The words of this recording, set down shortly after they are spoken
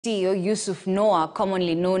CEO Yusuf Noah,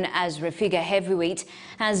 commonly known as Refigah Heavyweight,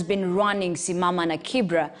 has been running Simama na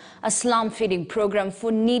Kibra, a slum feeding program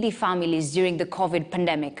for needy families during the COVID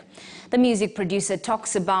pandemic. The music producer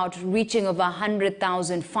talks about reaching over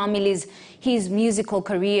 100,000 families, his musical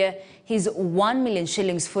career, his 1 million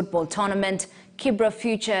shillings football tournament, Kibra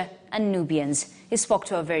future, and Nubians. He spoke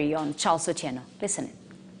to our very own Charles Otieno. Listen in.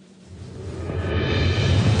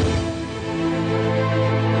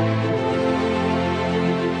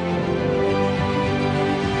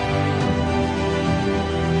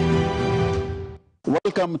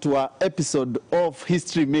 Welcome to our episode of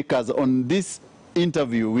History Makers. On this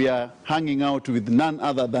interview, we are hanging out with none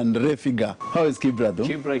other than Refigah. How is Kibra though?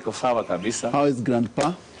 Kibra iko sawa kabisa. How is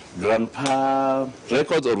Grandpa? Grandpa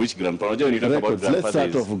Records or which Grandpa? When you talk about Grandpa, let's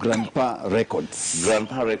start off Grandpa Records.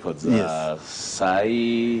 Grandpa Records. Yes.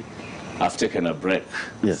 I've taken a break.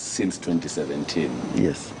 Yes. Since 2017.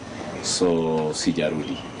 Yes. So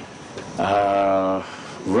sijarudi.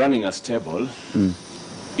 Running a stable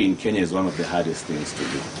in Kenya is one of the hardest things to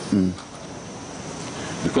do.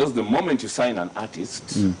 Because the moment you sign an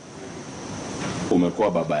artist,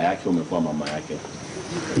 umekuwa baba yake, umekuwa mama yake.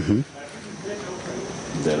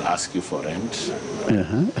 They'll ask you for rent.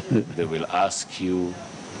 They will ask you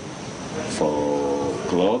for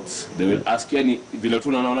clothes. They will ask you any vile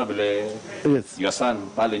tunaona vile your son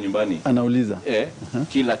pale nyumbani. Anauliza.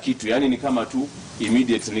 Kila kitu. Yani ni kama tu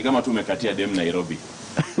immediately ni kama tu umekatia dem Nairobi.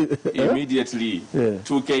 Immediately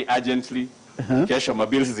 2K urgently. Kesho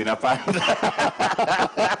mabils zinapanda.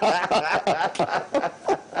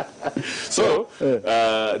 So,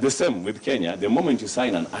 the same with Kenya. The moment you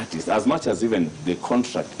sign an artist, as much as even the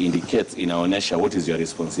contract indicates in our nation what is your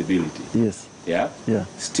responsibility. Yes. Yeah? Yeah.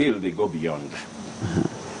 Still they go beyond.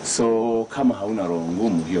 So, kama hauna roho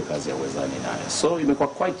ngumu hiyo kazi ya wezani nayo. So, imekuwa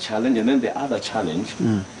quite challenge. And then the other challenge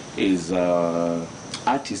is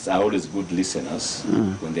artists are always good listeners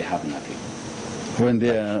when they have nothing. When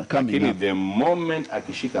they are coming up. The moment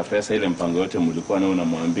akishika pesa ile mpango yote mlikuwa nao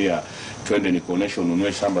unamwambia twende nikuoneshe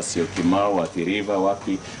ununue shamba sio Kimau Athi River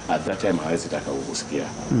wapi, at that time hawezi taka kusikia.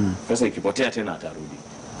 Pesa ikipotea tena atarudi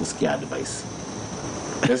kusikia advice.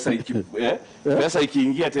 Pesa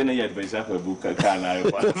ikiingia tena hii advice yako ebuka kaa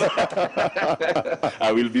nayo kwanza.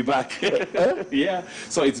 I will be back. Yeah.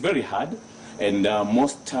 So it's very hard, and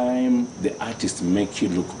most time the artists make you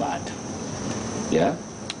look bad. Yeah.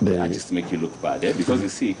 The artists make you look bad, because you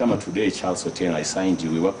see, kama today Charles Otieno, I signed you,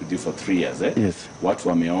 we worked with you for 3 years. Yes. Watu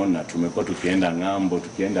wameona, tumekuwa tukienda ngambo,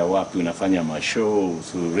 tukienda wapi, unafanya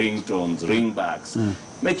mashows, ringtones, ringbacks,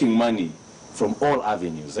 making money from all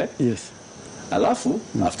avenues. Yes. Alafu,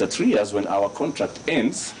 after 3 years, when our contract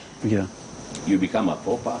ends, you become a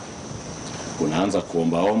pauper. Unaanza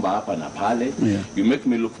kuomba hapa na pale. You make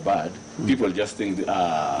me look bad. People just think,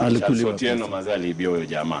 Charles Otieno mazali ibio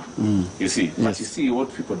jamaa. You see, but you see,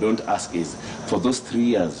 what people don't ask is, for those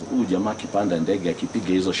 3 years, jamaa kipanda ndege akipiga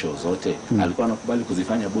hizo show zote, alikuwa anakubali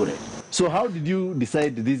kuzifanya bure. So how did you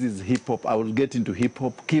decide this is hip hop? I will get into hip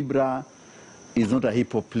hop. Kibra is not a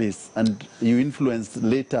hip hop place, and you influenced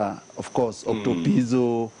later, of course,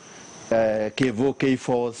 Octopizzo, Kevo,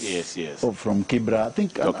 K-Force. Yes. From Kibra. I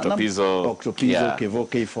think Octopizzo, Kevo,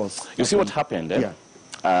 K-Force. You see what happened?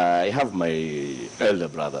 I have my elder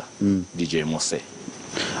brother, DJ Mose.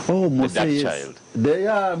 Oh, Mose, the Dark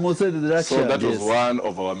Child. Mose the Dark Child. So that was one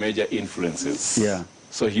of our major influences. Yeah.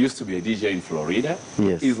 So he used to be a DJ in Florida.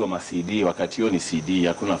 Yes. Hizo ma CD, wakati ni CD,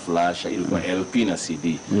 hakuna flash, ilikuwa LP na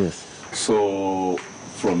CD. Yes. So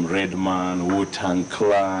from Redman, Wu-Tang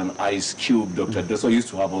Clan, Ice Cube, Dr. Dre. So he used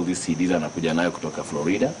to have all these CDs anakuja nayo kutoka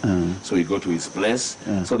Florida. So we go to his place.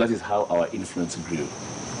 So that is how our influence grew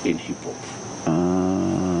in hip hop.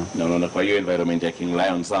 No, kwa hiyo environment ya King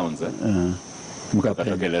Lion Sounds.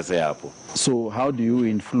 Mkatokelezea hapo. So how do you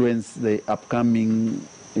influence the upcoming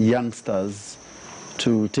youngsters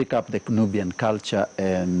to take up the Nubian culture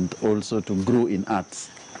and also to grow in arts?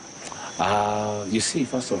 You see,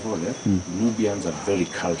 first of all, Nubians are very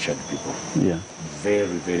cultured people. Yeah. Very,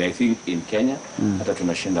 very. I think in Kenya, hata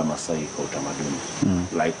tunashinda Masai kwa utamaduni.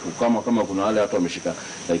 Like, kama kuna wale watu wameshika,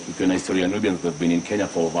 like, kuna historia Nubians that have been in Kenya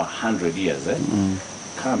for over 100 years.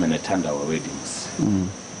 Come and attend our weddings,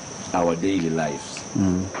 our daily lives.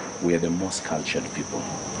 We are the most cultured people.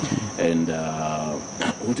 And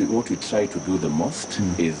what we try to do the most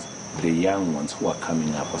is the young ones who are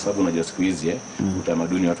coming up. Kwa sababu unajua siku hizi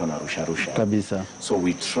utamaduni watu wanarusha kabisa. So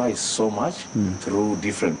we try so much through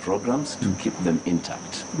different programs to keep them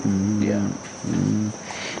intact.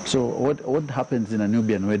 So what happens in a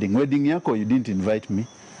Nubian wedding? Wedding yako, you didn't invite me.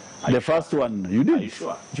 The first one, you did. Are you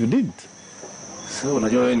sure? You did. So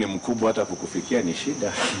unajua wewe ni mkubwa, hata kukufikia ni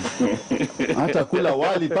shida. Hata kula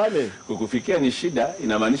wali pale Kukufikia ni shida,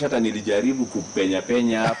 inamaanisha hata nilijaribu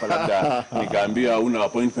kupenya hapa labda nikaambiwa una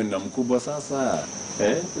appointment na mkubwa sasa.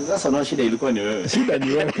 Sasa na shida ilikuwa ni wewe. Shida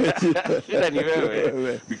ni wewe. Shida ni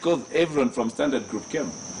wewe. Because everyone from standard group came.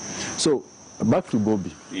 So back to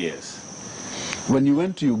Bobby. Yes. When you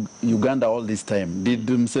went to Uganda all this time, did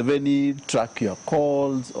Museveni track your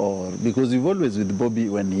calls, or because you've always with Bobby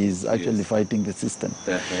when he's actually fighting the system?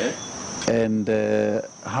 And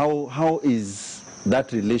how is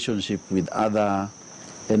that relationship with other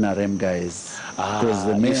NRM guys?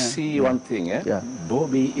 You see one thing,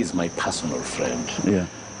 Bobby is my personal friend. Yeah.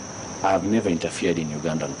 I've never interfered in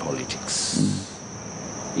Ugandan politics.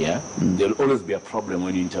 There'll always be a problem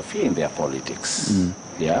when you interfere in their politics.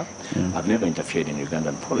 I've never interfered in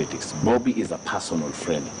Ugandan politics. Bobby is a personal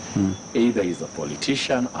friend. Either he's a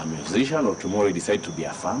politician, a musician, or tomorrow he decides to be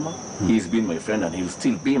a farmer. He's been my friend and he'll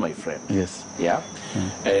still be my friend. Yes.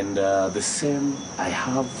 And the same, I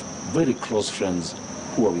have very close friends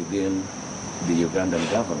who are within the Ugandan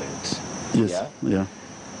government. Yes.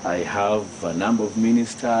 I have a number of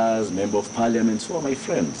ministers, members of parliament who are my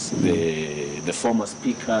friends. The former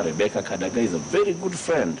speaker, Rebecca Kadaga, is a very good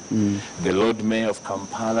friend. The Lord Mayor of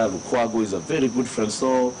Kampala, Lukwago, is a very good friend.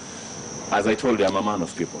 So, as I told you, I'm a man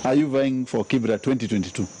of people. Are you vying for Kibra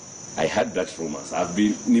 2022? I heard that rumors.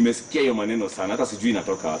 Nimesikia hiyo maneno sana, hata sijui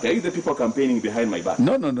inatoka wapi. Are you the people campaigning behind my back?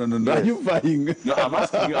 No. Yes. Are you vying? No, I'm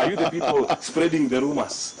asking you, are you the people spreading the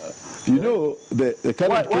rumors? You know, the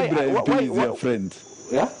current Kibra MP is your friend.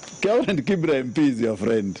 Yeah? Current Kibra MP is your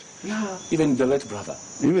friend. Yeah, even the late brother.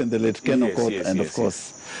 Even the late Ken Okot, and of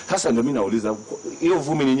course. Sasa ndo mimi nauliza, hiyo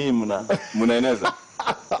vumi ni nyinyi mnaeneza?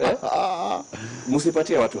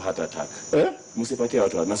 Msipatie watu hata attack. Msipatie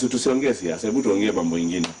watu. Na tusiongee siasa, hebu tuongee mambo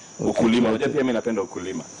mengine. Ukulima, unajua pia mimi napenda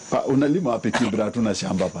ukulima. Unalima wapi Kibra? Hatuna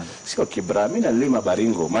shamba pana. Sio Kibra, mimi nalima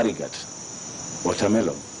Baringo, Marigat,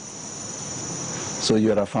 watermelon. So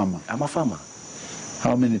you are a farmer? I'm a farmer.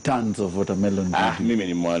 How many tons of watermelon do you do? Mimi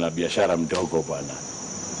ni mwana biashara mdogo bwana.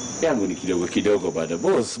 Yangu ni kidogo bwana.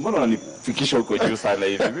 Boss, mbona unanifikisha huko juu sana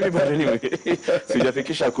hivi? Mimi bado ni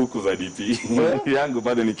sijafikisha kuku za DP. Yangu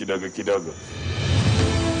bado ni kidogo.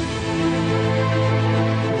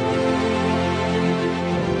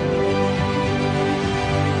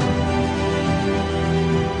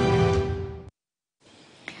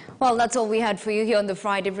 Well, that's all we had for you here on the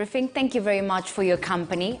Friday briefing. Thank you very much for your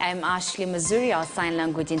company. I'm Ashley Mazuri. Our sign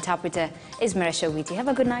language interpreter is Maresha Witi. Have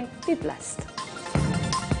a good night. Be blessed.